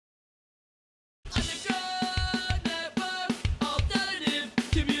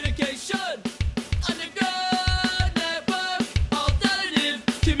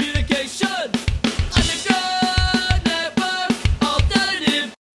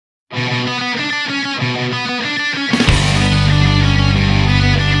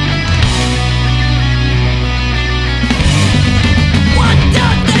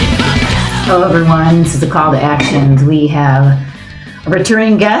Hello, everyone. This is a call to actions. We have a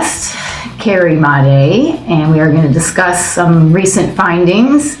returning guest, Carrie Madej, and we are going to discuss some recent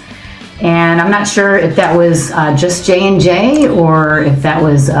findings. And I'm not sure if that was just J&J or if that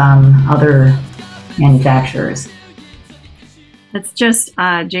was other manufacturers. It's just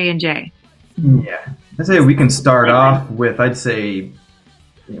J&J. Yeah, I'd say we can start off with,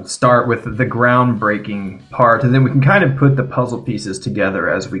 start with the groundbreaking part, and then we can kind of put the puzzle pieces together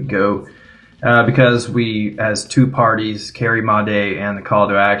as we go. Because we, as two parties, Carrie Madej and the call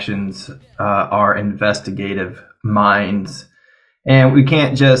to actions, are investigative minds. And we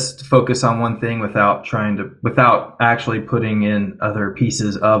can't just focus on one thing without actually putting in other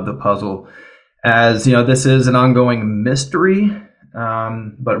pieces of the puzzle. As you know, this is an ongoing mystery,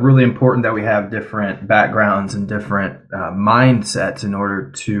 but really important that we have different backgrounds and different mindsets in order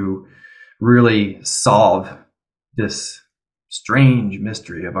to really solve this strange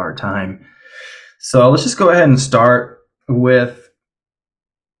mystery of our time. So let's just go ahead and start with,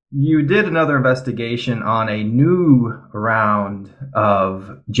 you did another investigation on a new round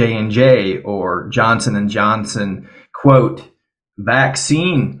of J&J or Johnson & Johnson, quote,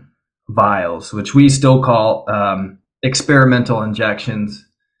 vaccine vials, which we still call experimental injections.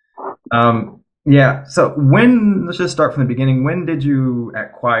 So let's just start from the beginning. When did you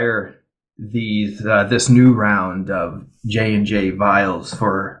acquire this new round of J&J vials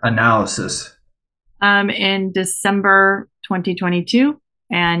for analysis? In December 2022,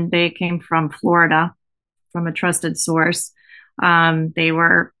 and they came from Florida, from a trusted source. They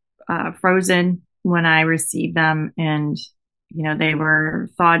were frozen when I received them, and they were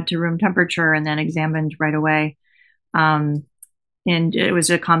thawed to room temperature and then examined right away. And it was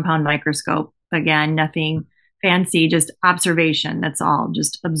a compound microscope. Again, nothing fancy, just observation. That's all.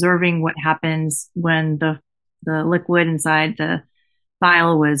 Just observing what happens when the liquid inside the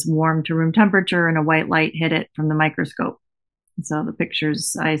vial was warmed to room temperature and a white light hit it from the microscope. So the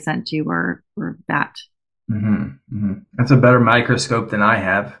pictures I sent to you were that. Mm-hmm. Mm-hmm. That's a better microscope than I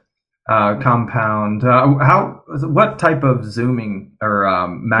have. Compound. What type of zooming or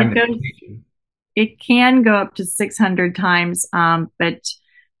magnification? It can go up to 600 times, but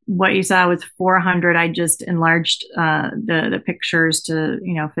what you saw was 400. I just enlarged the pictures to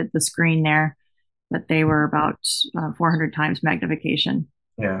fit the screen there. But they were about 400 times magnification.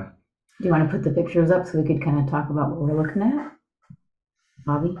 Yeah. Do you want to put the pictures up so we could kind of talk about what we're looking at?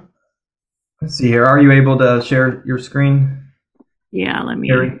 Bobby? Let's see here. Are you able to share your screen? Yeah, let me.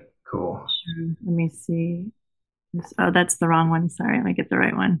 Carrie? Cool. Let me see. Oh, that's the wrong one. Sorry, let me get the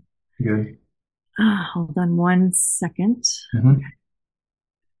right one. Good. Hold on 1 second. Mm-hmm.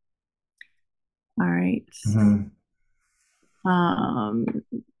 All right. Mm-hmm.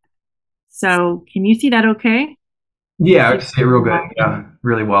 So can you see that okay? Yeah, I can see it real good. Yeah,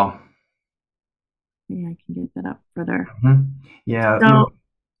 really well. Yeah, I can get that up further. Mm-hmm. Yeah. So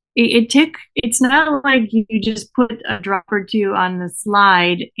it's not like you just put a drop or two on the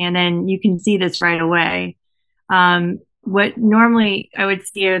slide and then you can see this right away. What normally I would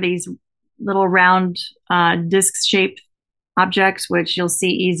see are these little round disc-shaped objects, which you'll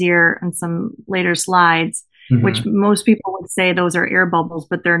see easier on some later slides. Mm-hmm. Which most people would say those are air bubbles,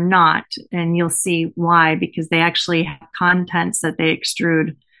 but they're not. And you'll see why, because they actually have contents that they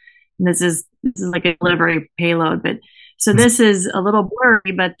extrude. And this is like a delivery payload. But so this is a little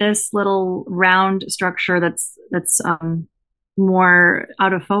blurry, but this little round structure that's more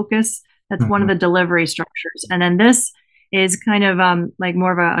out of focus, that's one of the delivery structures. And then this is kind of like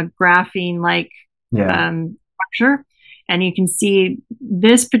more of a graphene-like structure. And you can see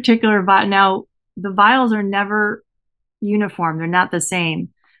this particular now, the vials are never uniform. They're not the same.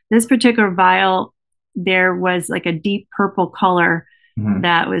 This particular vial, there was like a deep purple color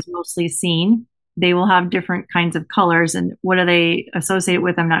that was mostly seen. They will have different kinds of colors, and what do they associate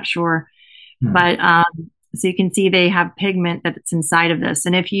with? I'm not sure. But so you can see they have pigment that's inside of this.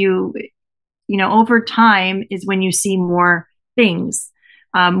 And if over time is when you see more things,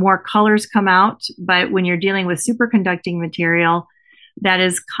 more colors come out. But when you're dealing with superconducting material, that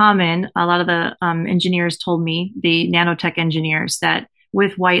is common. A lot of the engineers told me, the nanotech engineers, that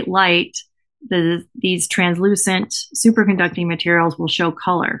with white light, these translucent superconducting materials will show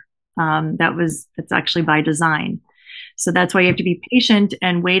color. It's actually by design. So that's why you have to be patient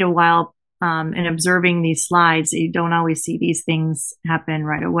and wait a while in observing these slides. You don't always see these things happen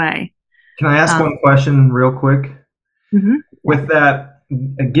right away. Can I ask one question real quick? Mm-hmm. With that,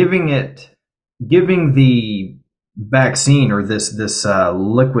 giving the vaccine or this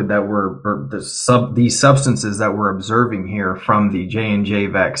liquid that these substances that we're observing here from the J&J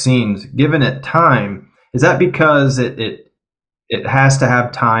vaccines, given it time, is that because it it has to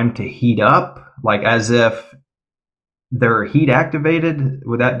have time to heat up, like as if they're heat activated?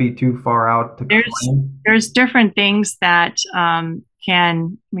 Would that be too far out to claim? There's different things that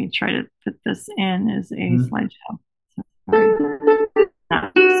can. Let me try to put this in as a slideshow.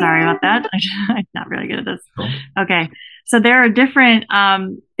 Sorry about that. I'm not really good at this. Cool. Okay, so there are different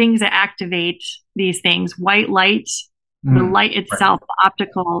things that activate these things. White light, the light itself, the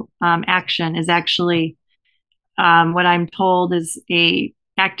optical action is actually what I'm told is a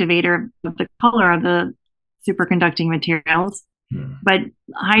activator of the color of the superconducting materials. But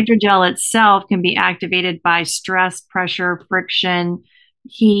hydrogel itself can be activated by stress, pressure, friction,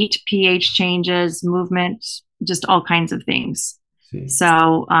 heat, pH changes, movement, just all kinds of things.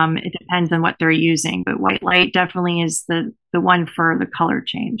 So it depends on what they're using, but white light definitely is the one for the color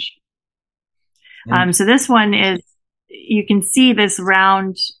change. So this one is, you can see these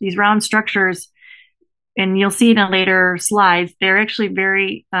round structures, and you'll see it in later slides. They're actually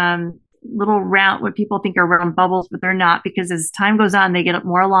very little round, what people think are round bubbles, but they're not, because as time goes on, they get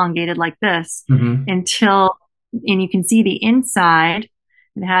more elongated like this until, and you can see the inside.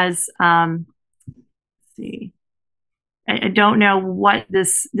 It has, let's see, I don't know what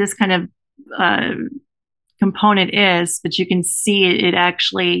this kind of component is, but you can see it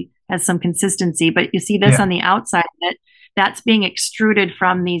actually has some consistency. But you see this on the outside, that's being extruded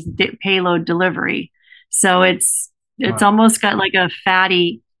from these payload delivery. So it's almost got like a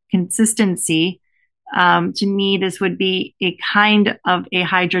fatty consistency. To me, this would be a kind of a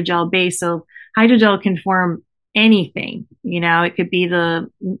hydrogel base. So hydrogel can form anything. It could be the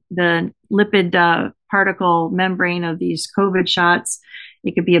lipid particle membrane of these COVID shots.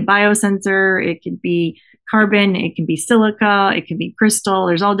 It could be a biosensor. It could be carbon. It can be silica. It can be crystal.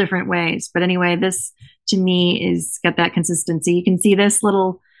 There's all different ways. But anyway, this to me is got that consistency. You can see this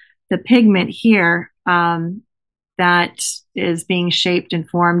the pigment here that is being shaped and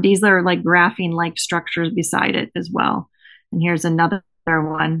formed. These are like graphene-like structures beside it as well. And here's another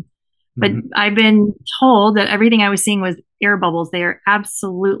one. But I've been told that everything I was seeing was air bubbles. They are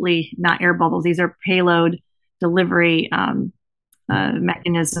absolutely not air bubbles. These are payload delivery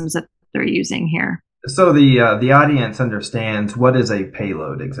mechanisms that they're using here. So the audience understands, what is a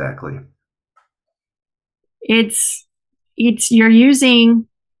payload exactly? It's you're using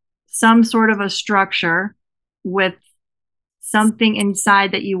some sort of a structure with something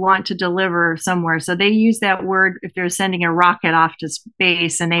inside that you want to deliver somewhere. So they use that word if they're sending a rocket off to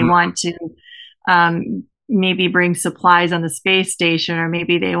space and they want to maybe bring supplies on the space station, or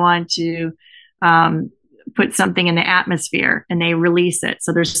maybe they want to put something in the atmosphere and they release it.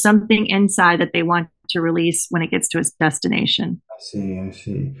 So there's something inside that they want to release when it gets to its destination. I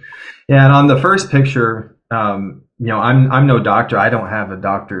see. Yeah, and on the first picture, I'm no doctor. I don't have a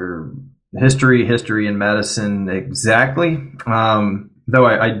doctor history in medicine exactly, though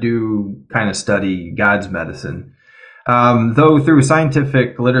I do kind of study God's medicine. Though through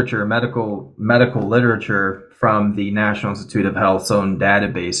scientific literature, medical literature from the National Institute of Health's own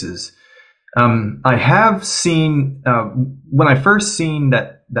databases, I have seen, when I first seen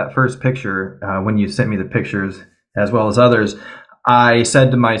that first picture, when you sent me the pictures as well as others, I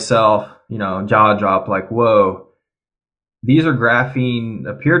said to myself, jaw drop, like, whoa, these are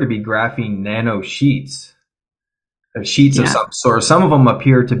appear to be graphene nano sheets of some sort. Some of them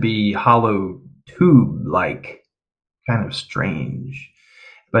appear to be hollow tube-like, kind of strange.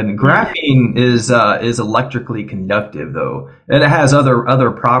 But graphene is electrically conductive, though. And it has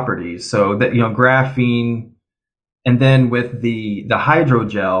other properties. So that, graphene, and then with the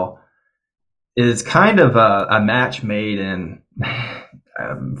hydrogel is kind of a match made in,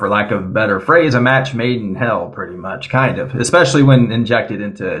 for lack of a better phrase, a match made in hell, pretty much, kind of, especially when injected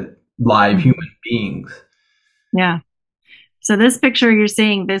into live human beings. Yeah. So this picture you're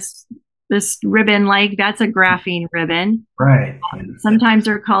seeing, this ribbon, like, that's a graphene ribbon. Right. Sometimes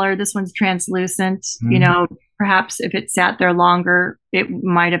they're colored. This one's translucent. Perhaps if it sat there longer, it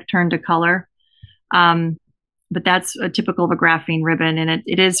might have turned to color. But that's a typical of a graphene ribbon, and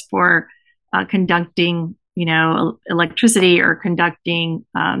it is for conducting, electricity, or conducting,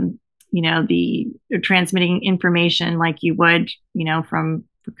 the transmitting information like you would, from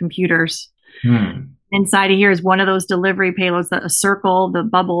computers. Inside of here is one of those delivery payloads, a circle, the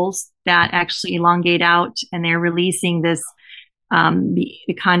bubbles that actually elongate out, and they're releasing this,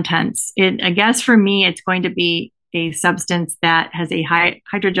 the contents. I guess for me, it's going to be a substance that has a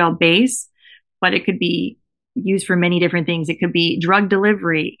hydrogel base, but it could be used for many different things. It could be drug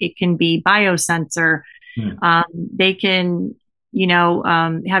delivery. It can be biosensor. They can,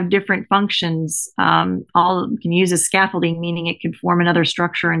 have different functions. All can use as scaffolding, meaning it could form another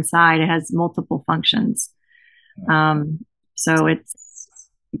structure inside. It has multiple functions. So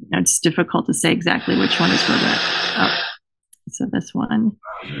it's difficult to say exactly which one is for that. Oh, so this one.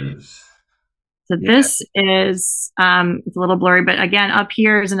 So this is, it's a little blurry, but again, up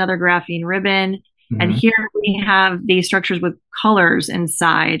here is another graphene ribbon. Mm-hmm. And here we have these structures with colors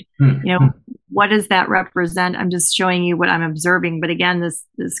inside. Mm-hmm. You know, what does that represent? I'm just showing you what I'm observing. But again,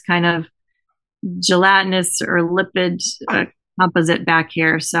 this kind of gelatinous or lipid composite back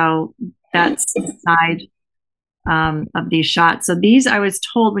here. So that's the side of these shots. So these, I was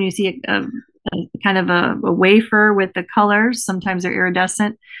told, when you see a kind of a wafer with the colors, sometimes they're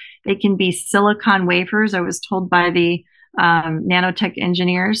iridescent. They can be silicon wafers, I was told by the nanotech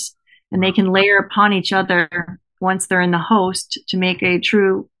engineers, and they can layer upon each other once they're in the host to make a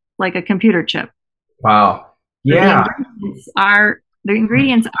true, like a computer chip. Wow. Yeah. The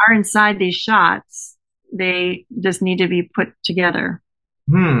ingredients are inside these shots. They just need to be put together.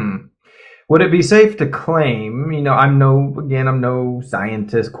 Would it be safe to claim, you know, I'm no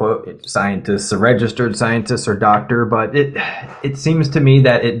scientist, quote, scientist, a registered scientist or doctor, but it seems to me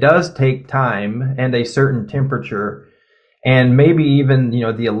that it does take time and a certain temperature and maybe even, you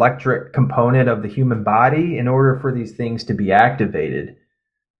know, the electric component of the human body in order for these things to be activated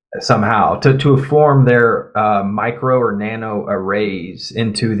somehow to form their micro or nano arrays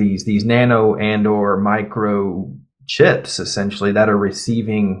into these nano and or micro chips, essentially, that are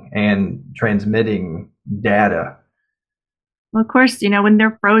receiving and transmitting data. Well, of course, you know, when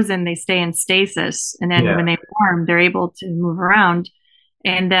they're frozen, they stay in stasis. And then when they warm, they're able to move around.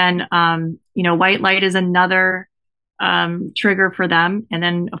 And then, you know, white light is another trigger for them. And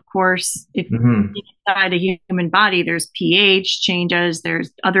then, of course, if inside a human body, there's pH changes,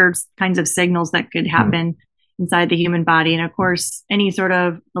 there's other kinds of signals that could happen inside the human body. And of course, any sort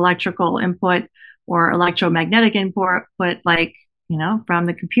of electrical input or electromagnetic input, like, you know, from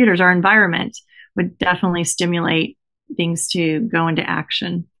the computers, our environment would definitely stimulate things to go into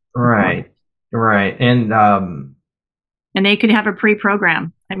action. Right. And they could have a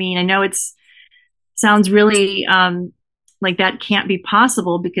pre-program. I mean, I know sounds really like that can't be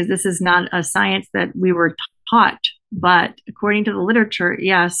possible because this is not a science that we were taught. But according to the literature,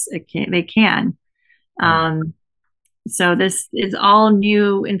 yes, they can. So this is all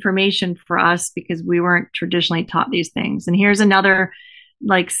new information for us because we weren't traditionally taught these things. And here's another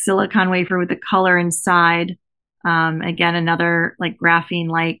like silicon wafer with the color inside. Again, another like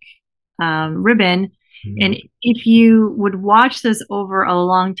graphene-like ribbon. And if you would watch this over a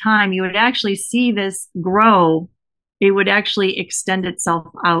long time, you would actually see this grow. It would actually extend itself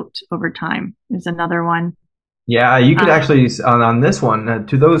out over time. There's another one. Yeah, you could actually, on this one,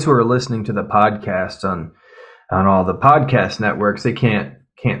 to those who are listening to the podcast on all the podcast networks, they can't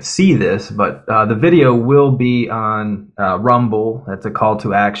see this, but the video will be on Rumble. That's a call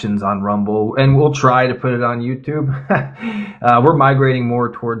to actions on Rumble, and we'll try to put it on YouTube. We're migrating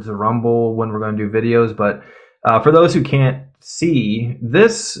more towards the Rumble when we're going to do videos, but for those who can't see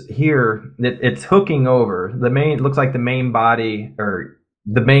this here, it's hooking over the main. Looks like the main body or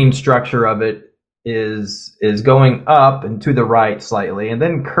the main structure of it is going up and to the right slightly, and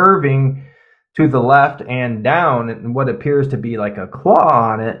then curving to the left and down, and what appears to be like a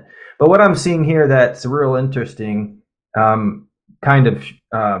claw on it. But what I'm seeing here that's real interesting, kind of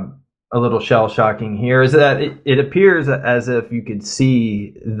a little shell-shocking here, is that it appears as if you could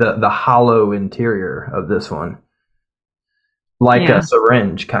see the hollow interior of this one, like a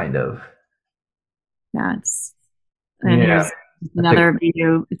syringe, kind of. Yeah, here's another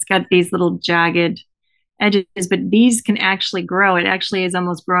view. It's got these little jagged edges, but these can actually grow. It actually is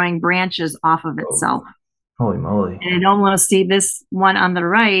almost growing branches off of itself. Holy moly. And almost see this one on the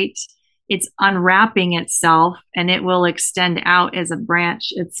right, it's unwrapping itself and it will extend out as a branch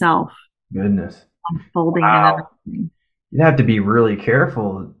itself. Goodness. Unfolding and everything. You'd have to be really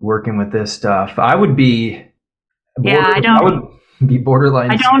careful working with this stuff. I would be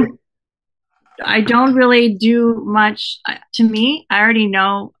borderline. I don't really do much. To me, I already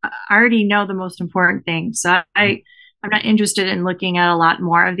know the most important thing. So I'm not interested in looking at a lot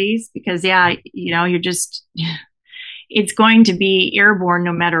more of these because, you know, it's going to be airborne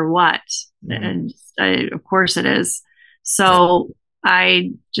no matter what. And of course it is. So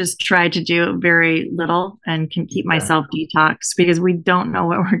I just try to do very little and can keep myself detoxed because we don't know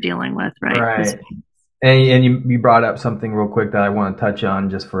what we're dealing with, right? Right. And you brought up something real quick that I want to touch on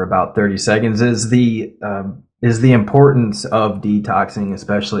just for about 30 seconds is the importance of detoxing,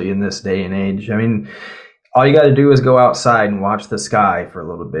 especially in this day and age. I mean, all you got to do is go outside and watch the sky for a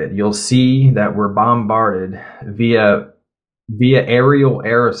little bit. You'll see that we're bombarded via aerial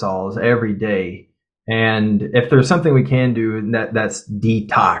aerosols every day And if there's something we can do, that's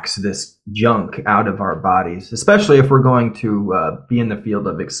detox this junk out of our bodies, especially if we're going to be in the field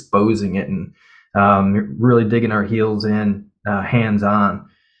of exposing it and really digging our heels in, hands on.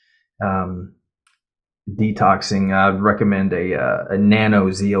 Detoxing, I'd recommend a Nano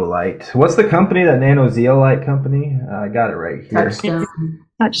zeolite. What's the company, that Nano zeolite company? I got it right here.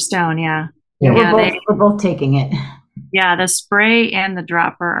 Touchstone, yeah. We're both taking it. Yeah, the spray and the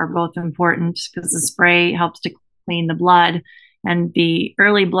dropper are both important because the spray helps to clean the blood. And the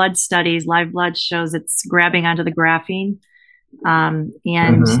early blood studies, live blood, shows it's grabbing onto the graphene. And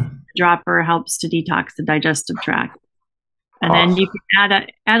the dropper helps to detox the digestive tract. And then you can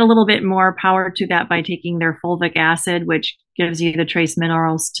add a little bit more power to that by taking their fulvic acid, which gives you the trace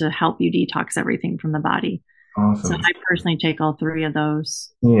minerals to help you detox everything from the body. Awesome. So I personally take all three of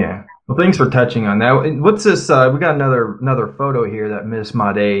those. Yeah. Well, thanks for touching on that. What's this? We got another photo here that Miss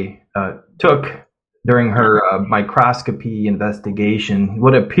Madej took during her microscopy investigation.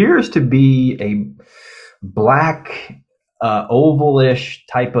 What appears to be a black ovalish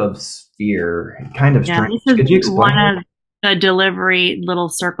type of sphere, kind of strange. This is Could you explain one of the delivery little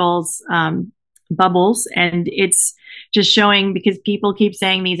circles, bubbles, and it's just showing, because people keep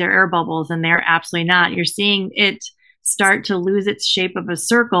saying these are air bubbles, and they're absolutely not. You're seeing it start to lose its shape of a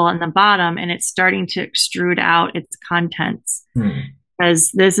circle on the bottom, and it's starting to extrude out its contents.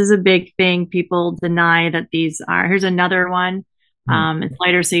 Because this is a big thing. People deny that these are. Here's another one. It's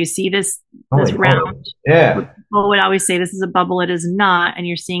lighter, so you see this round. Yeah. People would always say this is a bubble. It is not, and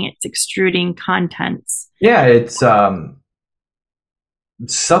you're seeing it's extruding contents. Yeah, it's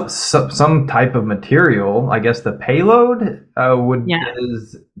some type of material. I guess the payload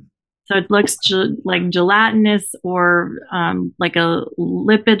is. So it looks like gelatinous or like a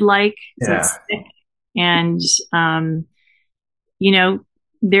lipid-like. So it's thick. And,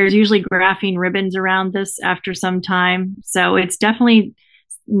 there's usually graphene ribbons around this after some time. So it's definitely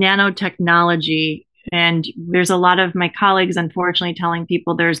nanotechnology. And there's a lot of my colleagues, unfortunately, telling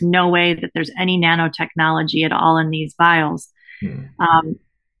people there's no way that there's any nanotechnology at all in these vials.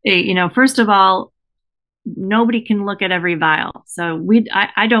 First of all, nobody can look at every vial. So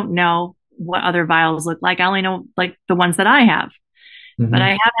I don't know what other vials look like. I only know like the ones that I have, but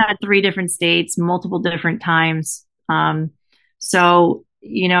I have had 3 different states, multiple different times. So,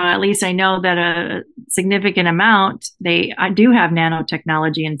 at least I know that a significant amount, I do have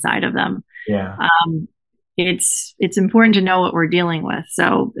nanotechnology inside of them. Yeah. It's important to know what we're dealing with.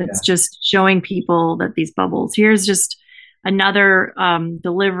 So it's just showing people that these bubbles. Here's just another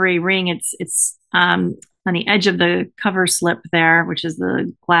delivery ring. It's on the edge of the cover slip there, which is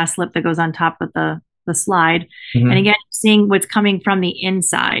the glass slip that goes on top of the slide. And again, seeing what's coming from the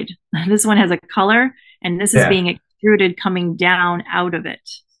inside. This one has a color, and this is being extruded coming down out of it.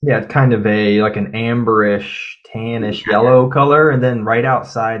 Yeah, it's kind of like an amberish, tannish yellow color, and then right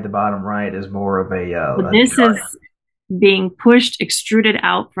outside the bottom right is more of a this dark. Is being pushed, extruded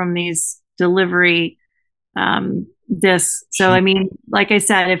out from these delivery discs. So, I mean, like I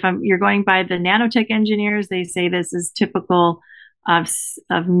said, if you're going by the nanotech engineers, they say this is typical of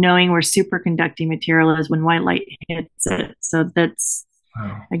knowing where superconducting material is when white light hits it. So that's,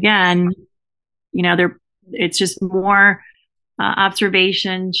 again, it's just more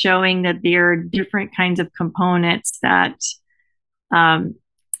observation showing that there are different kinds of components that have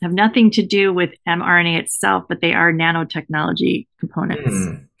nothing to do with mRNA itself, but they are nanotechnology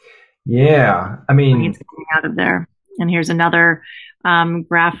components. Yeah, I mean, it's coming out of there. And here's another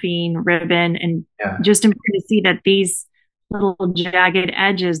graphene ribbon, and just important to see that these little jagged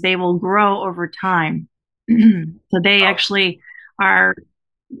edges, they will grow over time. So they actually are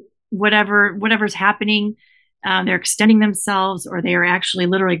whatever's happening. They're extending themselves, or they are actually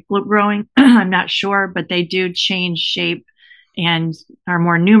literally growing. I'm not sure, but they do change shape and are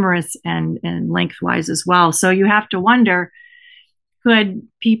more numerous and lengthwise as well. So you have to wonder, could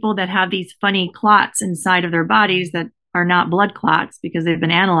people that have these funny clots inside of their bodies that are not blood clots because they've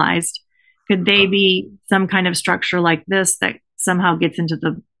been analyzed, could they be some kind of structure like this that somehow gets into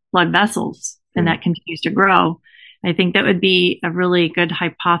the blood vessels and that continues to grow? I think that would be a really good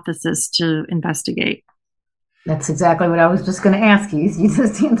hypothesis to investigate. That's exactly what I was just going to ask you. You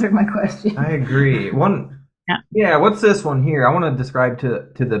just answered my question. I agree. What's this one here? I want to describe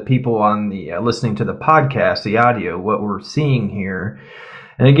to the people on the listening to the podcast, the audio, what we're seeing here.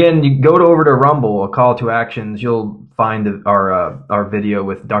 And again, you go over to Rumble, a call to actions. You'll find our video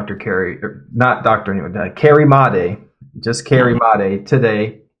with Dr. Carrie, or not Dr. anyway, Carrie Madej, just Carrie Madej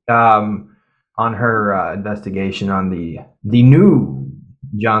today on her investigation on the new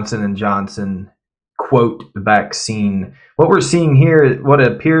Johnson & Johnson quote vaccine. What we're seeing here is what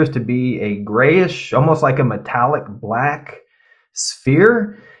appears to be a grayish, almost like a metallic black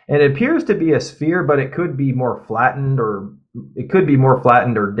sphere. And it appears to be a sphere, but it could be more flattened or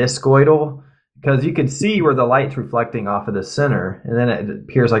discoidal, because you can see where the light's reflecting off of the center, and then it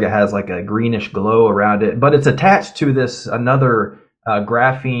appears like it has like a greenish glow around it. But it's attached to this another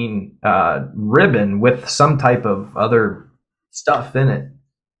graphene ribbon with some type of other stuff in it.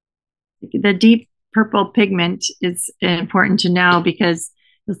 The deep purple pigment is important to know, because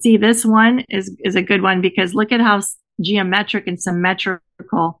you'll see this one is a good one, because look at how geometric and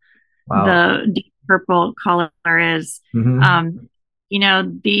symmetrical the deep purple color is. These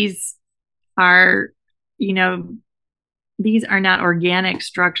are not organic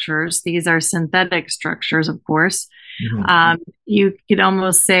structures. These are synthetic structures, of course. You could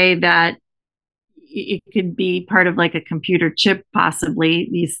almost say that it could be part of like a computer chip, possibly,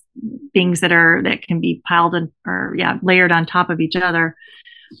 these things that can be piled layered on top of each other.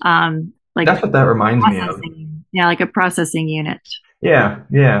 That's what that reminds me of. Yeah, like a processing unit. Yeah.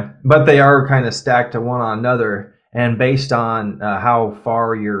 But they are kind of stacked to one on another. And based on how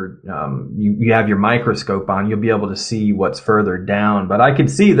far you have your microscope on, you'll be able to see what's further down. But I can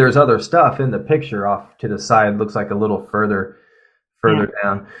see there's other stuff in the picture off to the side. Looks like a little further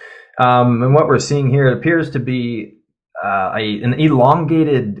down. And what we're seeing here, it appears to be an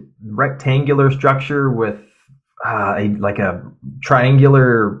elongated rectangular structure with like a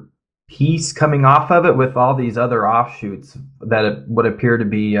triangular piece coming off of it, with all these other offshoots that would appear to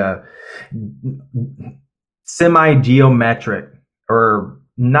be semi-geometric, or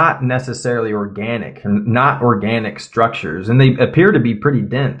not necessarily organic, not organic structures, and they appear to be pretty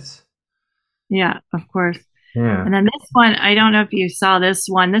dense. Yeah, of course. Yeah. And then this one, I don't know if you saw this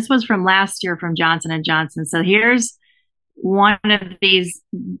one. This was from last year from Johnson & Johnson. So here's one of these.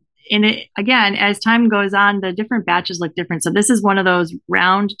 And again, as time goes on, the different batches look different. So this is one of those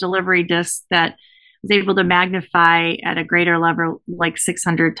round delivery discs that was able to magnify at a greater level, like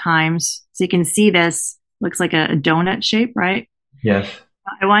 600 times. So you can see this looks like a donut shape, right? Yes.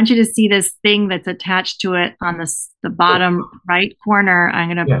 I want you to see this thing that's attached to it on the bottom right corner.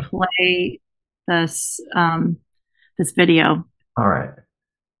 I'm going to play this video. All right.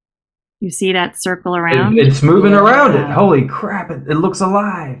 You see that circle around? It's moving around it. Holy crap. It looks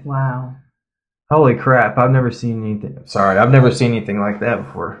alive. Wow. Holy crap. I've never seen anything. Sorry. I've never seen anything like that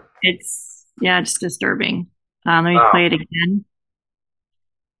before. It's disturbing. Let me play it again.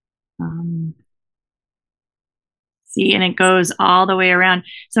 See, and it goes all the way around.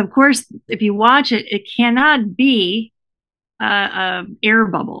 So, of course, if you watch it, it cannot be air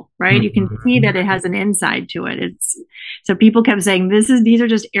bubble, right? You can see that it has an inside to it. So people kept saying these are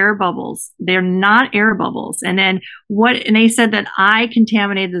just air bubbles. They're not air bubbles. And then and they said that I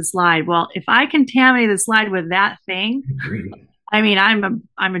contaminated the slide. Well, if I contaminated the slide with that thing, I mean, I'm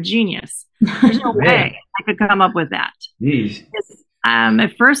a genius. There's no way I could come up with that.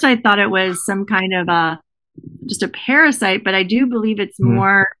 At first I thought it was some kind of just a parasite, but I do believe it's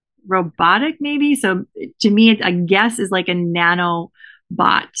more robotic, maybe. So to me, a guess is like a nano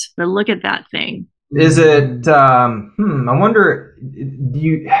bot. But look at that thing. Is it? I wonder.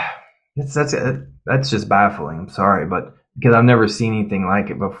 That's just baffling. I'm sorry, but because I've never seen anything like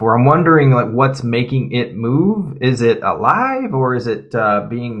it before, I'm wondering like what's making it move. Is it alive, or is it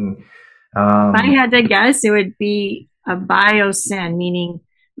being? If I had to guess, it would be a biosyn, meaning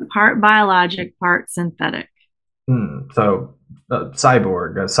part biologic, part synthetic. So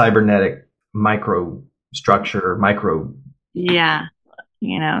cyborg, a cybernetic microstructure, Yeah,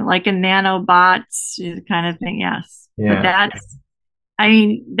 like a nanobot kind of thing. Yes. Yeah. But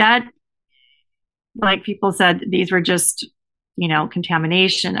that, like people said, these were just,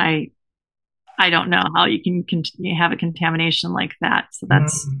 contamination. I don't know how you can have a contamination like that. So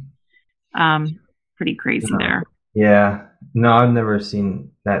that's pretty crazy there. Yeah. No, I've never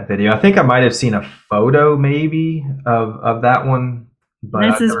seen that video. I think I might have seen a photo maybe of that one.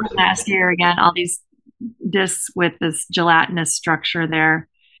 But this is from last year again, all these discs with this gelatinous structure there.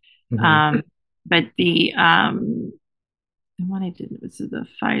 But the what I did was the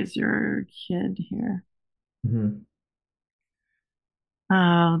Pfizer kid here.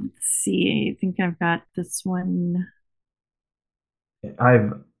 Let's see. I think I've got this one.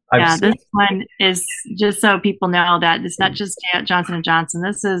 This one is just so people know that it's not just Johnson & Johnson.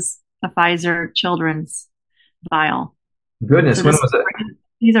 This is a Pfizer children's vial. Goodness, so when was it?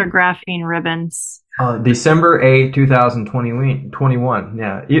 These are graphene ribbons. December 8, 2021.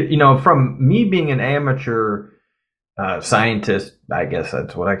 Yeah. From me being an amateur scientist, I guess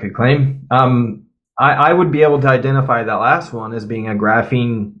that's what I could claim. I would be able to identify that last one as being a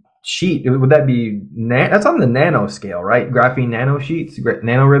graphene sheet, would that be, that's on the nano scale, right? Graphene nano sheets,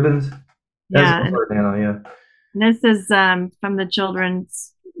 nano ribbons? Yeah. Nano, yeah. This is from the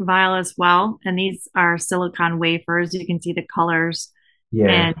children's vial as well. And these are silicon wafers. You can see the colors.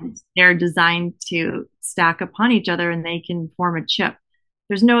 Yeah. And they're designed to stack upon each other and they can form a chip.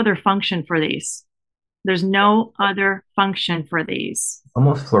 There's no other function for these. There's no other function for these.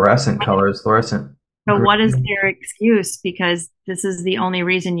 Almost fluorescent colors, fluorescent. So what is their excuse? Because this is the only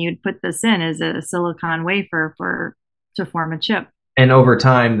reason you'd put this in is a silicon wafer to form a chip. And over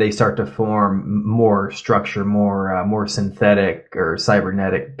time, they start to form more structure, more synthetic or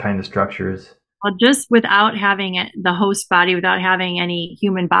cybernetic kind of structures. Well, just without having the host body, without having any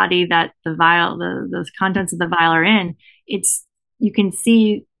human body that the vial, the contents of the vial are in, you can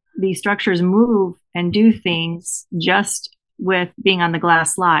see these structures move and do things just with being on the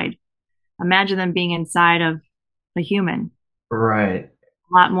glass slide. Imagine them being inside of a human. Right.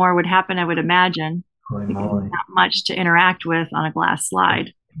 A lot more would happen, I would imagine. Holy moly. Not much to interact with on a glass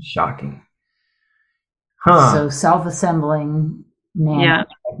slide. Shocking. Huh. So self-assembling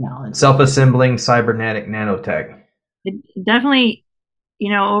nanotechnology. Self-assembling cybernetic nanotech. It definitely,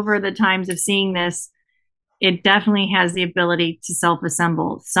 over the times of seeing this, it definitely has the ability to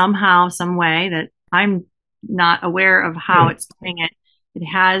self-assemble somehow, some way that I'm not aware of how it's doing it. It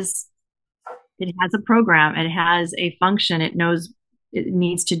has a program. It has a function. It knows it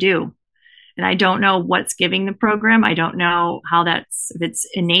needs to do. And I don't know what's giving the program. I don't know if it's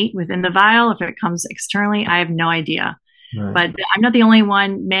innate within the vial, if it comes externally. I have no idea. Right. But I'm not the only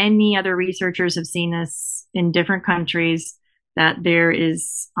one. Many other researchers have seen this in different countries, that there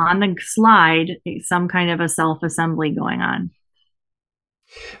is on the slide some kind of a self-assembly going on.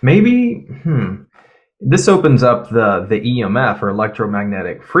 Maybe, this opens up the EMF or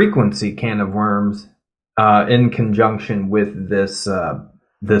electromagnetic frequency can of worms in conjunction with this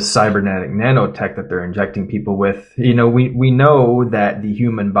cybernetic nanotech that they're injecting people with. We know that the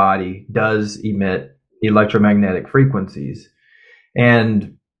human body does emit electromagnetic frequencies,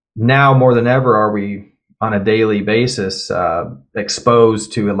 and now more than ever are we on a daily basis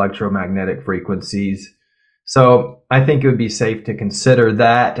exposed to electromagnetic frequencies. So I think it would be safe to consider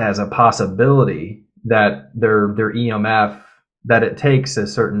that as a possibility, that their EMF, that it takes a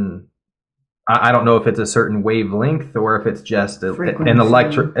certain, I don't know if it's a certain wavelength or if it's just an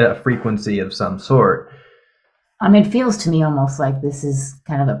electric frequency of some sort. It feels to me almost like this is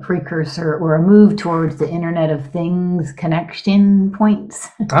kind of a precursor or a move towards the Internet of Things connection points.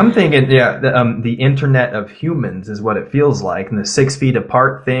 I'm thinking, the Internet of Humans is what it feels like. And the 6 feet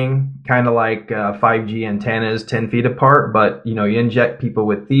apart thing, kind of like 5G antennas 10 feet apart. But, you inject people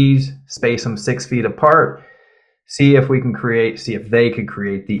with these, space them 6 feet apart, see if they could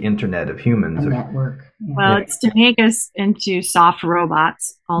create the Internet of Humans. A network. Yeah. Well, it's to make us into soft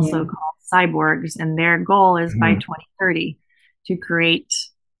robots, also called cyborgs, and their goal is by 2030 to create,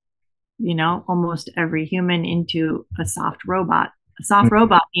 almost every human into a soft robot. A soft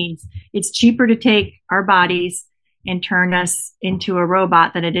robot means it's cheaper to take our bodies and turn us into a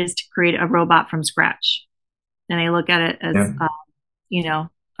robot than it is to create a robot from scratch. And they look at it as,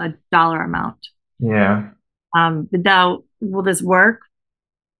 a dollar amount. Yeah. But now, will this work?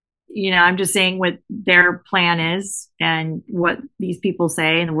 I'm just saying what their plan is and what these people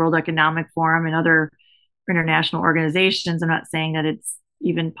say in the World Economic Forum and other international organizations. I'm not saying that it's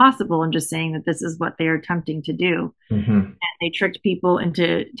even possible. I'm just saying that this is what they are attempting to do. Mm-hmm. And they tricked people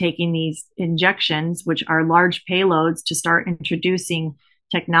into taking these injections, which are large payloads, to start introducing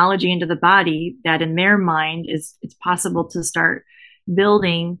technology into the body that in their mind it's possible to start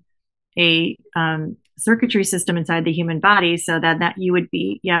building a circuitry system inside the human body, so that you would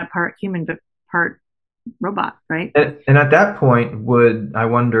be part human but part robot, right? And at that point, I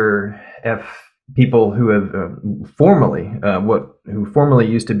wonder if people who have formerly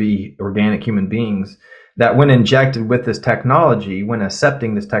used to be organic human beings, that when injected with this technology, when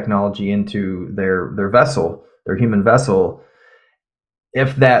accepting this technology into their vessel, their human vessel,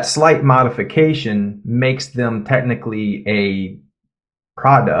 if that slight modification makes them technically a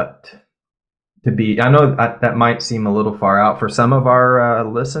product to be, I know that might seem a little far out for some of our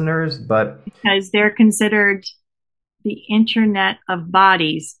listeners, but because they're considered the Internet of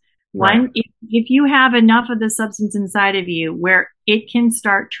bodies. One, if you have enough of the substance inside of you where it can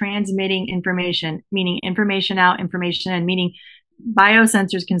start transmitting information, meaning information out, information in, meaning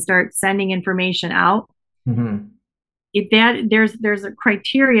biosensors can start sending information out. Mm-hmm. There's a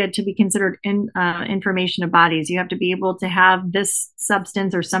criteria to be considered information of bodies. You have to be able to have this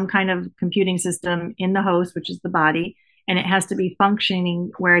substance or some kind of computing system in the host, which is the body, and it has to be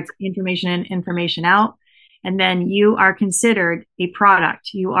functioning where it's information in, information out. And then you are considered a product.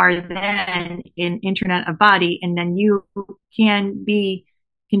 You are then an internet of body, and then you can be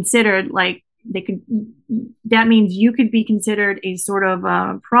considered like that means you could be considered a sort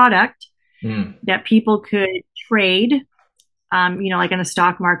of product that people could trade, like in a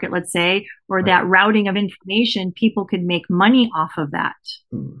stock market, let's say, or that routing of information, people could make money off of that.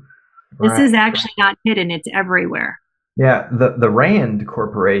 This is actually not hidden. It's everywhere. Yeah, the Rand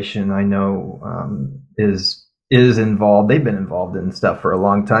Corporation, I know, is involved. They've been involved in stuff for a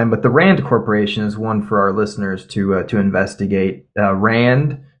long time, but the Rand Corporation is one for our listeners to investigate.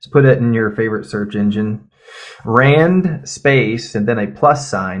 Rand, just put it in your favorite search engine. Rand space and then a plus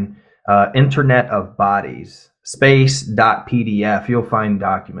sign, Internet of Bodies, space.pdf. You'll find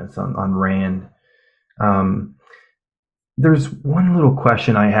documents on Rand. There's one little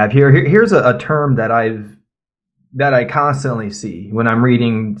question I have here. Here's a term that I constantly see when I'm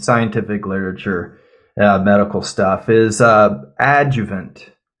reading scientific literature, medical stuff, is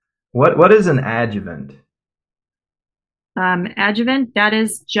adjuvant. What is an adjuvant? Adjuvant, that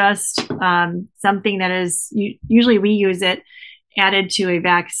is just something that is, usually we use it added to a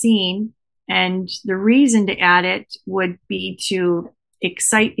vaccine. And the reason to add it would be to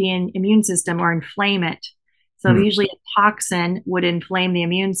excite the immune system or inflame it. So usually a toxin would inflame the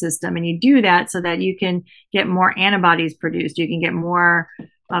immune system, and you do that so that you can get more antibodies produced. You can get more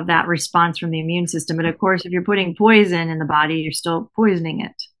of that response from the immune system. But of course, if you're putting poison in the body, you're still poisoning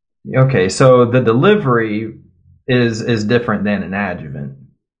it. Okay, so the delivery is different than an adjuvant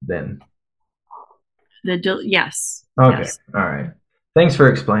then. Yes. Okay, yes. All right. Thanks for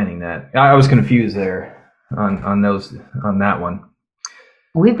explaining that. I was confused there on that one.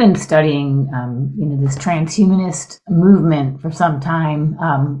 We've been studying, this transhumanist movement for some time.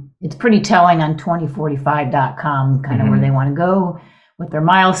 It's pretty telling on 2045.com, kind of where they want to go, what their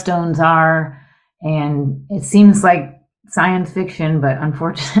milestones are. And it seems like science fiction, but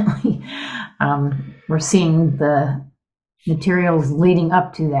unfortunately, we're seeing the materials leading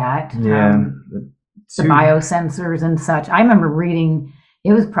up to that. Yeah. The biosensors and such. I remember reading,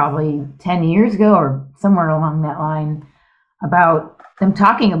 it was probably 10 years ago or somewhere along that line, about them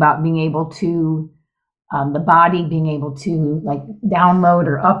talking about being able to, the body being able to like download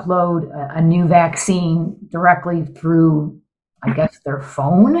or upload a new vaccine directly through, I guess, their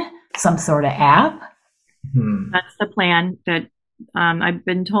phone, some sort of app. That's the plan. That I've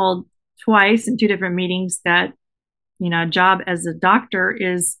been told twice in two different meetings that, a job as a doctor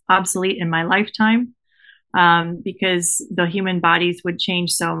is obsolete in my lifetime, because the human bodies would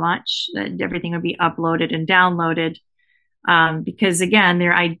change so much that everything would be uploaded and downloaded. Because again,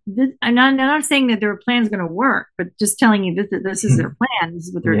 I'm not saying that their plan is going to work, but just telling you this is their plan. This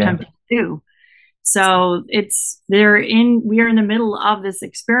is what they're attempting to do. So we are in the middle of this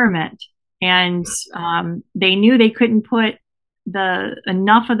experiment, and they knew they couldn't put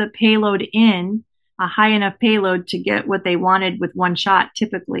enough of the payload in, a high enough payload to get what they wanted with one shot.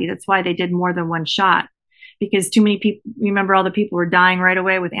 Typically, that's why they did more than one shot, because too many people. Remember, all the people were dying right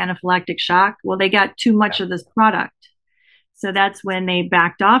away with anaphylactic shock. Well, they got too much of this product. So that's when they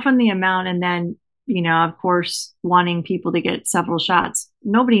backed off on the amount, and then, of course, wanting people to get several shots.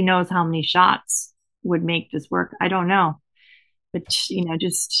 Nobody knows how many shots would make this work. I don't know. But,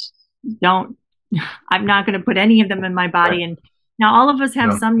 just don't. I'm not going to put any of them in my body. And now all of us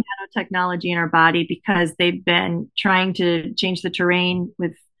have some nanotechnology in our body because they've been trying to change the terrain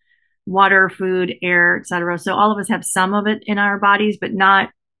with water, food, air, etc. So all of us have some of it in our bodies, but not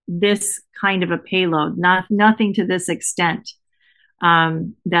this kind of a payload, nothing to this extent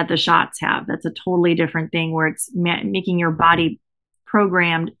that the shots have. That's a totally different thing, where it's making your body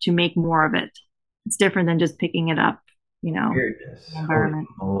programmed to make more of it. It's different than just picking it up, environment.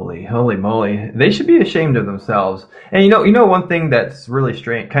 Holy moly. They should be ashamed of themselves. And one thing that's really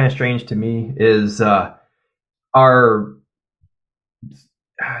kind of strange to me is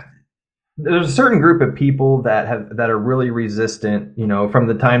there's a certain group of people that are really resistant, from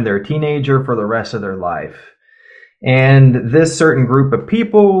the time they're a teenager for the rest of their life. And this certain group of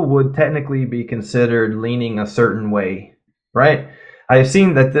people would technically be considered leaning a certain way, right? I've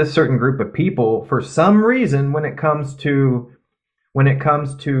seen that this certain group of people, for some reason, when it comes to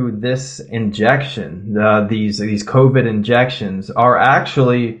this injection, these COVID injections, are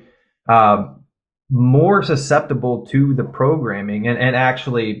actually more susceptible to the programming and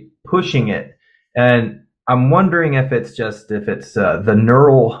actually pushing it. And I'm wondering if it's the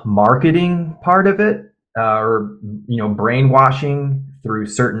neural marketing part of it, or brainwashing through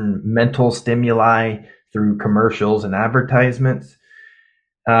certain mental stimuli, through commercials and advertisements.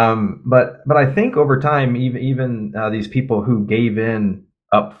 But I think over time, even these people who gave in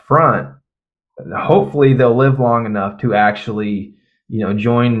up front hopefully they'll live long enough to actually,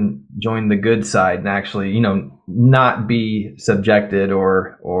 join the good side and actually, not be subjected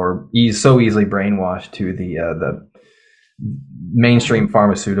or so easily brainwashed to the mainstream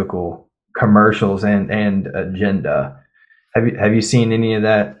pharmaceutical commercials and agenda. Have you seen any of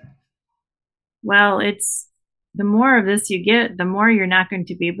that? Well, it's the more of this you get, the more you're not going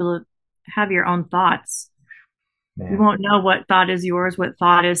to be able to have your own thoughts. Man. You won't know what thought is yours, what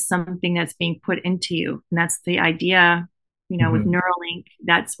thought is something that's being put into you. And that's the idea, with Neuralink.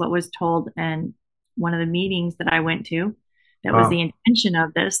 That's what was told in one of the meetings that I went to. That was the intention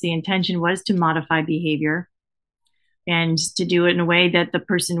of this. The intention was to modify behavior and to do it in a way that the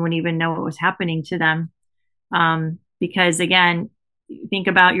person wouldn't even know what was happening to them. Because again, think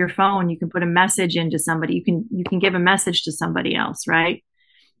about your phone. You can put a message into somebody. You can give a message to somebody else, right?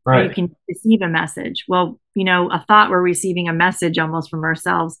 Right. Or you can receive a message. Well, a thought, we're receiving a message almost from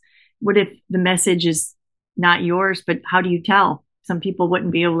ourselves. What if the message is not yours, but how do you tell? Some people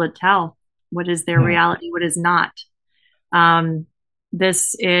wouldn't be able to tell what is their reality, what is not.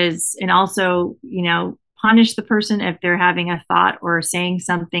 This is, and also, punish the person if they're having a thought or saying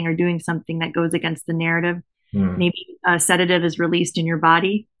something or doing something that goes against the narrative. Maybe a sedative is released in your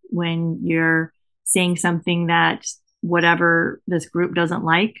body when you're saying something that whatever this group doesn't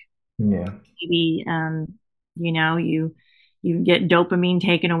like. Yeah. Maybe, you get dopamine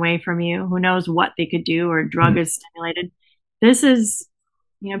taken away from you. Who knows what they could do, or drug is stimulated. This is,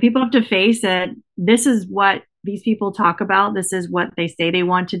 people have to face it. This is what these people talk about. This is what they say they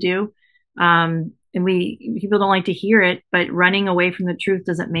want to do. And people don't like to hear it, but running away from the truth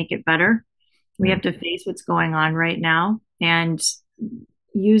doesn't make it better. We have to face what's going on right now and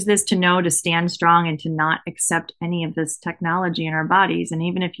use this to know to stand strong and to not accept any of this technology in our bodies. And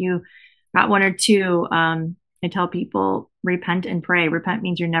even if you got one or two, I tell people, repent and pray. Repent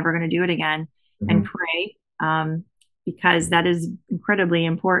means you're never going to do it again. And pray, because that is incredibly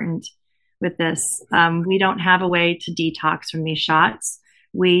important with this. We don't have a way to detox from these shots.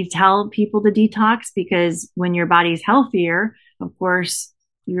 We tell people to detox because when your body's healthier, of course,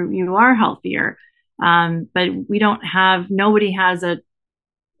 you are healthier. But nobody has a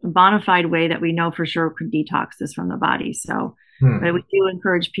bona fide way that we know for sure could detox this from the body. So, but we do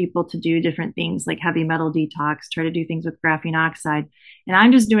encourage people to do different things like heavy metal detox, try to do things with graphene oxide. And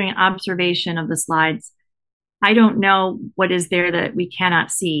I'm just doing an observation of the slides. I don't know what is there that we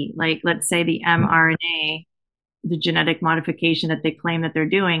cannot see. Like, let's say the mRNA, the genetic modification that they claim that they're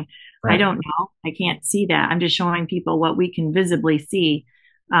doing. Right. I don't know. I can't see that. I'm just showing people what we can visibly see.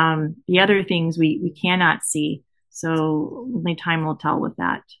 The other things we cannot see. So only time will tell with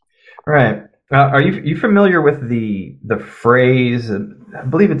that. Right. Are you familiar with the phrase? I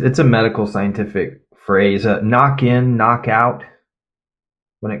believe it's a medical scientific phrase. Knock in, knock out.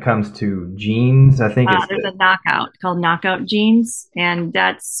 When it comes to genes, I think there's a knockout called knockout genes, and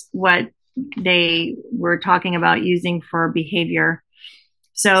that's what they were talking about using for behavior.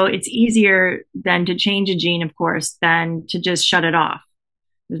 So it's easier than to change a gene, of course, than to just shut it off.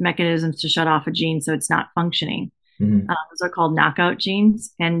 There's mechanisms to shut off a gene so it's not functioning. Those are called knockout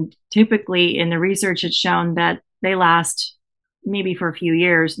genes. And typically in the research, it's shown that they last maybe for a few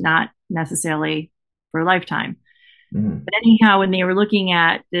years, not necessarily for a lifetime. But anyhow, when they were looking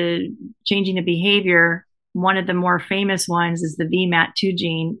at the changing the behavior, one of the more famous ones is the VMAT2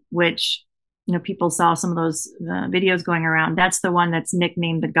 gene, which, people saw some of those videos going around. That's the one that's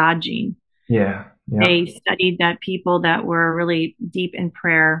nicknamed the God gene. Yeah. They studied that people that were really deep in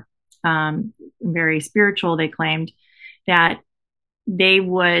prayer, very spiritual, they claimed that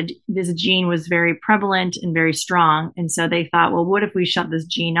this gene was very prevalent and very strong. And so they thought, well, what if we shut this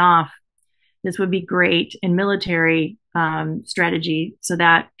gene off? This would be great in military strategy, so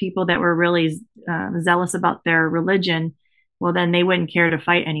that people that were really zealous about their religion, well, then they wouldn't care to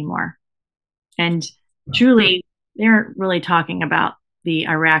fight anymore. And truly, they aren't really talking about the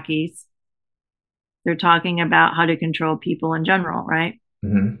Iraqis. They're talking about how to control people in general, right?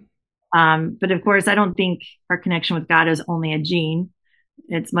 But of course, I don't think our connection with God is only a gene.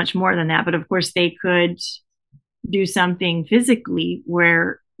 It's much more than that. But of course, they could do something physically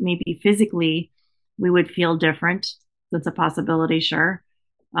where maybe physically we would feel different. That's a possibility, sure.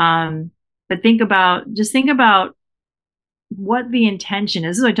 But think about what the intention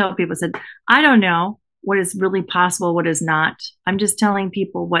is. This is what I tell people. I said, I don't know what is really possible, what is not. I'm just telling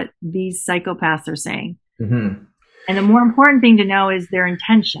people what these psychopaths are saying. And the more important thing to know is their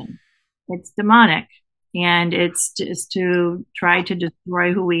intention. It's demonic, and it's just to try to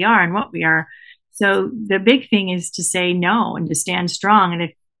destroy who we are and what we are. So the big thing is to say no and to stand strong.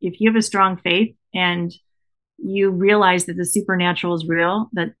 And if you have a strong faith and you realize that the supernatural is real,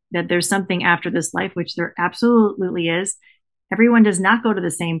 that there's something after this life, which there absolutely is. Everyone does not go to the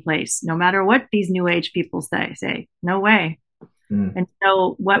same place, no matter what these new age people say. No way. And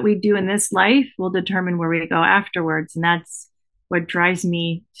so what we do in this life will determine where we go afterwards. And that's what drives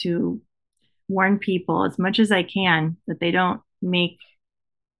me to warn people as much as I can that they don't make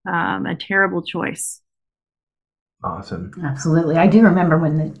a terrible choice. Awesome. Absolutely. I do remember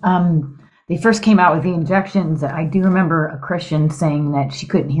when they first came out with the injections, I do remember a Christian saying that she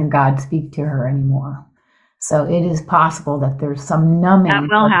couldn't hear God speak to her anymore. So it is possible that there's some numbing. That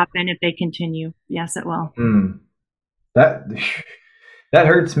will happen if they continue. Yes, it will. That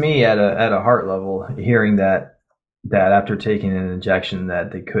hurts me at a heart level, hearing that after taking an injection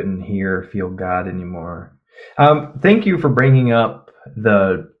that they couldn't hear or feel God anymore. Thank you for bringing up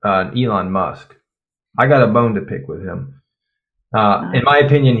the Elon Musk. I got a bone to pick with him. In my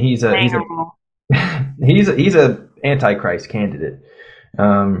opinion, he's a antichrist candidate.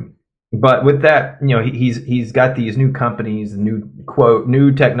 But with that, he's got these new companies,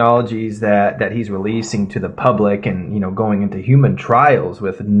 new technologies that he's releasing to the public, and going into human trials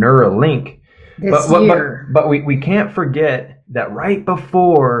with Neuralink. But we can't forget that right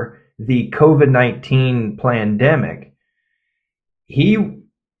before the COVID-19 pandemic,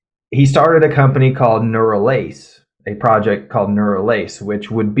 he started a company called a project called Neuralace, which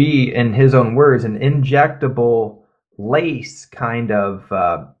would be, in his own words, an injectable lace kind of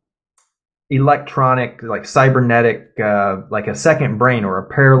electronic, like cybernetic, like a second brain or a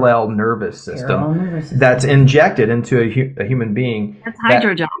parallel nervous system that's injected into a human being. That's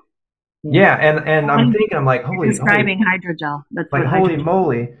hydrogel. Yeah, and I'm thinking, I'm like, describing hydrogel. That's like, holy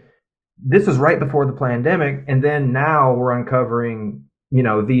moly, this is right before the pandemic, and then now we're uncovering,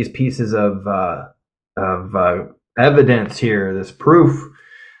 these pieces of evidence here, this proof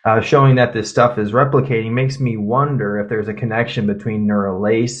showing that this stuff is replicating. Makes me wonder if there's a connection between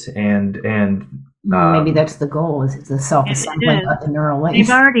Neuralace and maybe that's the goal, is the self-assembling of the Neuralace. They've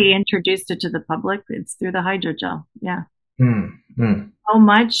already introduced it to the public. It's through the hydrogel. Yeah. How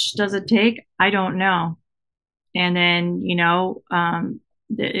much does it take? I don't know. And then,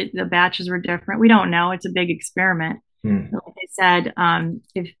 the batches were different. We don't know. It's a big experiment. Like I said,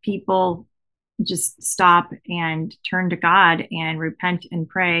 if people just stop and turn to God and repent and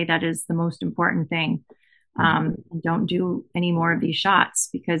pray, that is the most important thing. And don't do any more of these shots,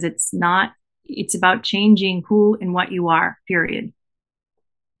 because it's about changing who and what you are, period.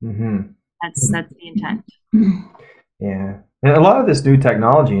 That's the intent. Yeah. And a lot of this new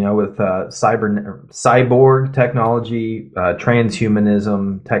technology, with cyborg technology,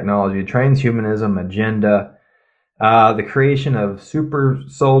 transhumanism technology, transhumanism agenda, the creation of super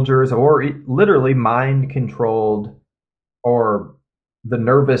soldiers, or literally mind-controlled, or the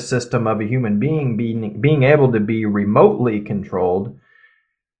nervous system of a human being being able to be remotely controlled.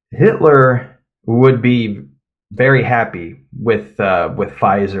 Hitler would be very happy with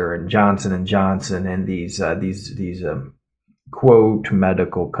Pfizer and Johnson & Johnson and these quote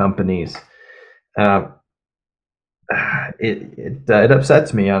medical companies. It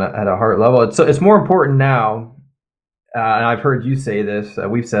upsets me at a heart level. It's more important now, and I've heard you say this.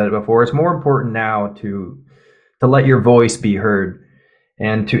 We've said it before. It's more important now to let your voice be heard,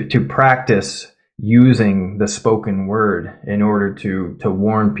 and to practice using the spoken word in order to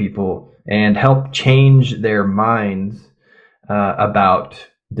warn people and help change their minds about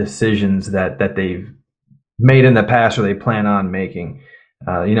decisions that they've made in the past or they plan on making.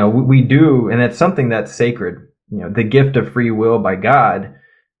 We do, and it's something that's sacred. The gift of free will by God,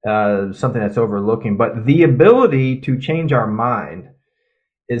 something that's overlooking. But the ability to change our mind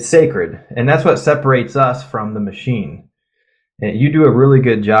is sacred, and that's what separates us from the machine. And you do a really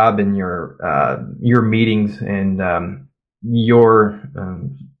good job in your meetings and your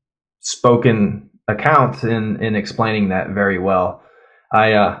spoken accounts in explaining that very well.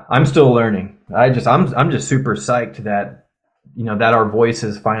 I'm still learning. I'm just super psyched that that our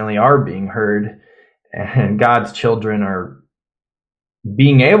voices finally are being heard, and God's children are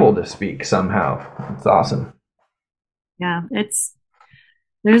being able to speak somehow. It's awesome. Yeah,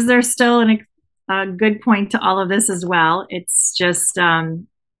 there's still a good point to all of this as well. It's just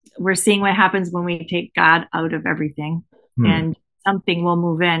we're seeing what happens when we take God out of everything, and something will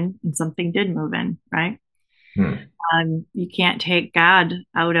move in, and something did move in, right? You can't take God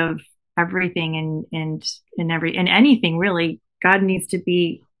out of everything and anything really. God needs to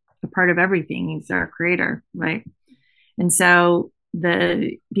be a part of everything. He's our creator, right? And so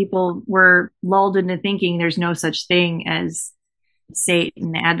the people were lulled into thinking there's no such thing as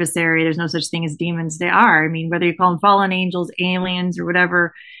Satan, the adversary. There's no such thing as demons. They are. I mean, whether you call them fallen angels, aliens, or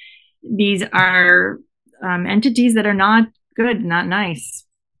whatever, these are entities that are not good, not nice.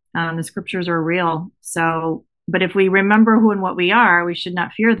 The scriptures are real. So, but if we remember who and what we are, we should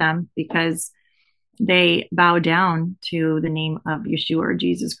not fear them, because they bow down to the name of Yeshua or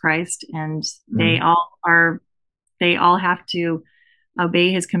Jesus Christ, and they all have to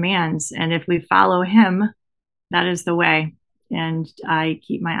obey his commands. And if we follow him, that is the way. And I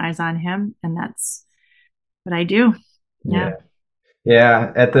keep my eyes on him, and that's what I do. Yeah.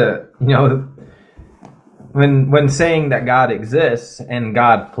 Yeah. At the, when saying that God exists and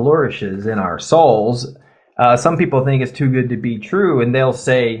God flourishes in our souls, some people think it's too good to be true, and they'll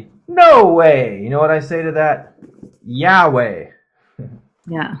say, "No way." You know what I say to that? Yahweh.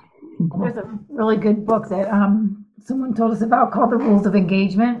 Yeah. There's a really good book that someone told us about called The Rules of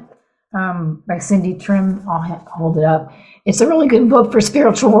Engagement by Cindy Trim. I'll hold it up. It's a really good book for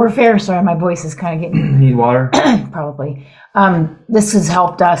spiritual warfare. Sorry, my voice is kind of getting... Need water? Probably. This has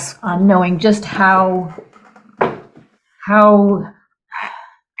helped us on knowing just how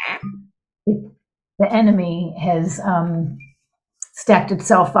the enemy has stacked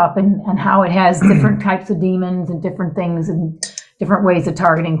itself up, and how it has different types of demons and different things and different ways of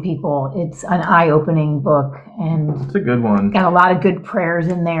targeting people. It's an eye-opening book, and it's a good one. Got a lot of good prayers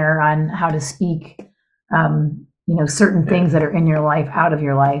in there on how to speak, certain things that are in your life out of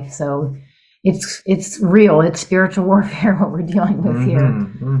your life. So it's real. It's spiritual warfare what we're dealing with here.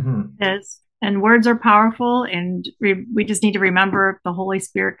 Mm-hmm. Yes. And words are powerful, and we just need to remember the Holy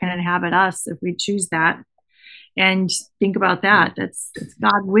Spirit can inhabit us if we choose that. And think about that. It's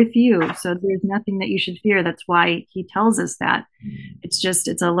God with you. So there's nothing that you should fear. That's why he tells us that.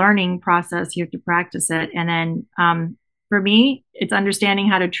 It's a learning process. You have to practice it. And then for me, it's understanding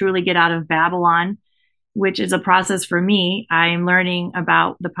how to truly get out of Babylon, which is a process for me. I'm learning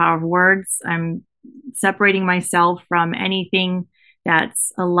about the power of words. I'm separating myself from anything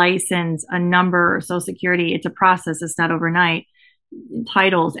that's a license, a number, or Social Security. It's a process. It's not overnight.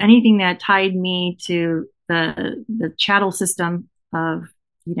 Titles, anything that tied me to the chattel system of,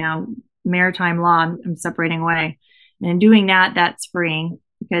 maritime law, I'm separating away. And in doing that, that's freeing,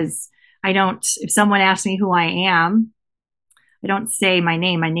 because if someone asks me who I am, I don't say my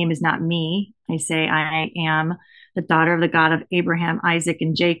name. My name is not me. I say I am the daughter of the God of Abraham, Isaac,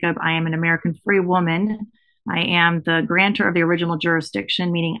 and Jacob. I am an American free woman. I am the grantor of the original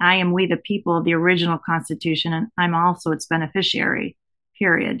jurisdiction, meaning I am we the people of the original Constitution, and I'm also its beneficiary,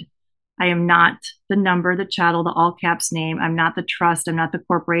 period. I am not the number, the chattel, the all caps name. I'm not the trust. I'm not the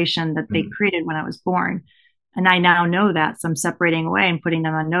corporation that they created when I was born. And I now know that. So I'm separating away and putting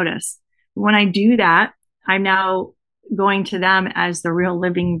them on notice. When I do that, I'm now going to them as the real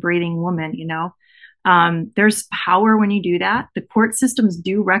living, breathing woman, There's power when you do that. The court systems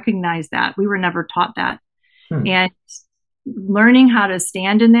do recognize that. We were never taught that. And learning how to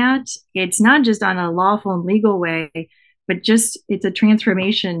stand in that, it's not just on a lawful and legal way, but just it's a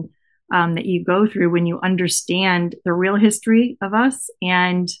transformation that you go through when you understand the real history of us,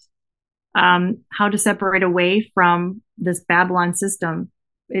 and how to separate away from this Babylon system.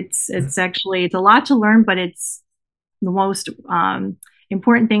 It's a lot to learn, but it's the most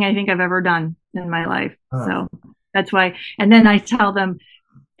important thing I think I've ever done in my life. So that's why. And then I tell them,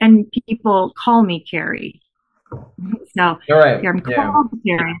 and people call me Carrie. So I'm called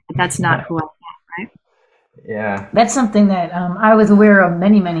Carrie, but that's not who I am, right? Yeah. That's something that I was aware of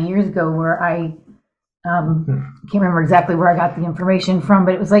many, many years ago, where I can't remember exactly where I got the information from,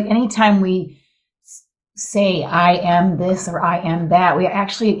 but it was like anytime we say I am this or I am that,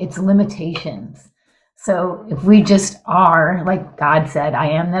 it's limitations. So if we just are, like God said,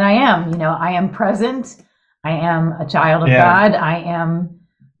 I am that I am, I am present. I am a child of God. I am,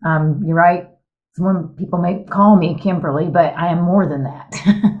 you're right. Some people may call me Kimberly, but I am more than that.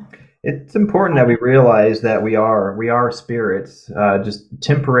 It's important that we realize that we are spirits, just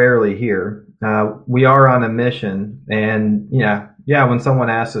temporarily here. We are on a mission, and when someone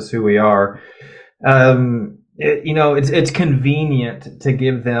asks us who we are, it's convenient to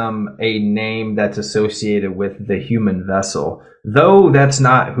give them a name that's associated with the human vessel, though that's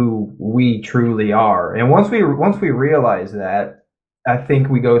not who we truly are. And once we realize that, I think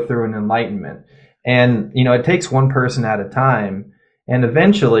we go through an enlightenment, and it takes one person at a time, and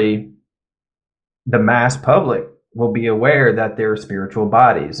eventually the mass public will be aware that they're spiritual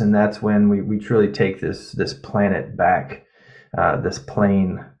bodies, and that's when we truly take this planet back, this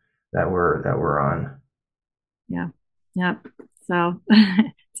plane that we're on. Yeah. Yep. So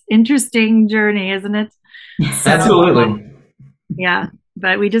it's interesting journey, isn't it? Absolutely. Yeah.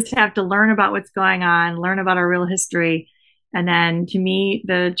 But we just have to learn about what's going on, learn about our real history. And then to me,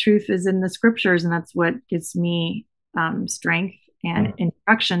 the truth is in the scriptures, and that's what gives me strength and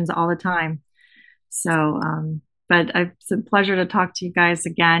instructions all the time. So, but it's a pleasure to talk to you guys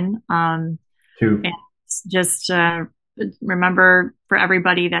again. Too. And just remember for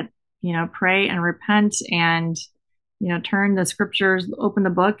everybody that, pray and repent and, turn the scriptures, open the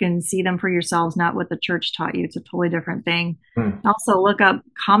book and see them for yourselves, not what the church taught you. It's a totally different thing. Also look up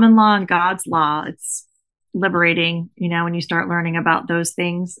common law and God's law. It's liberating, when you start learning about those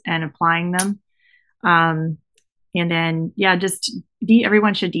things and applying them. And then, just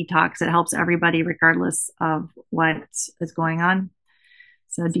everyone should detox. It helps everybody regardless of what is going on.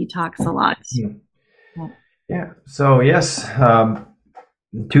 So detox a lot. Yeah. So yes,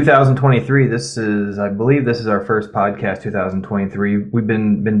 2023. I believe this is our first podcast. 2023. We've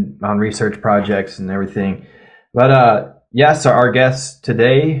been on research projects and everything, but yes, our guest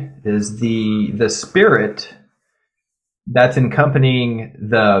today is the spirit that's accompanying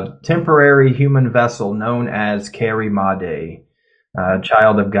the temporary human vessel known as Carrie Madej,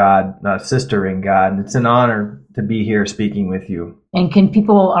 child of God, sister in God. It's an honor to be here speaking with you. And can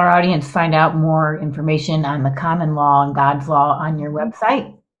people, our audience, find out more information on the common law and God's law on your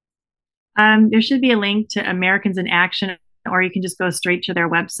website? There should be a link to Americans in Action, or you can just go straight to their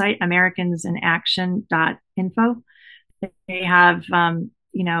website, americansinaction.info. They have,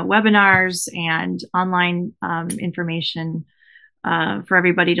 webinars and online information for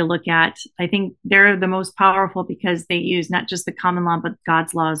everybody to look at. I think they're the most powerful because they use not just the common law, but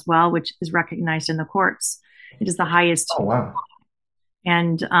God's law as well, which is recognized in the courts. It is the highest. Oh, wow.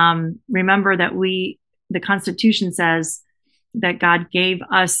 And remember that the Constitution says that God gave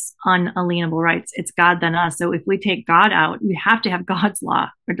us unalienable rights. It's God then us. So if we take God out, we have to have God's law,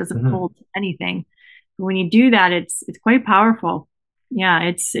 or it doesn't hold anything. But when you do that, it's quite powerful. Yeah,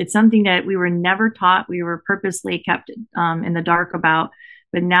 it's something that we were never taught. We were purposely kept in the dark about,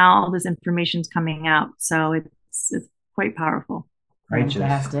 but now all this information is coming out. So it's quite powerful. Righteous.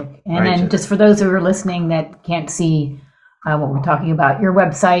 Fantastic. And then just for those who are listening that can't see what we're talking about, your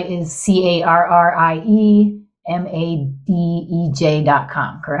website is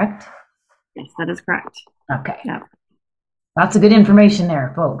CarrieMadej.com, correct? Yes, that is correct. Okay. Yeah. Lots of good information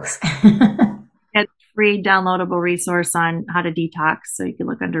there, folks. Get free downloadable resource on how to detox, so you can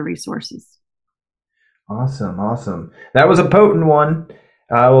look under resources. Awesome. That was a potent one.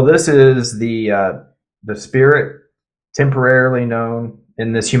 Well, this is the spirit temporarily known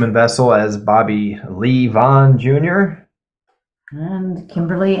in this human vessel as Bobby Lee Vaughn Jr. And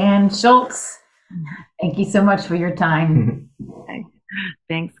Kimberly Ann Schultz. Thank you so much for your time. Okay.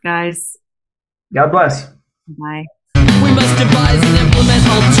 Thanks, guys. God bless. Bye. We must devise and implement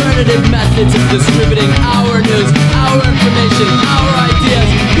alternative methods of distributing our news, our information, our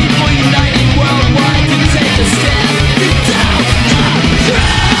ideas. People uniting worldwide to take a stand. Get down,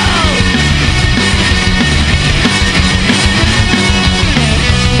 down.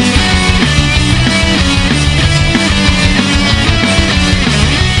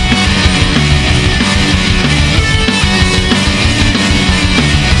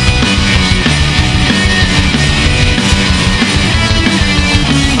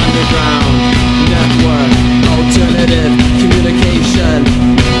 Network, alternative communication.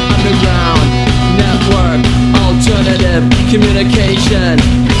 Underground network, alternative communication.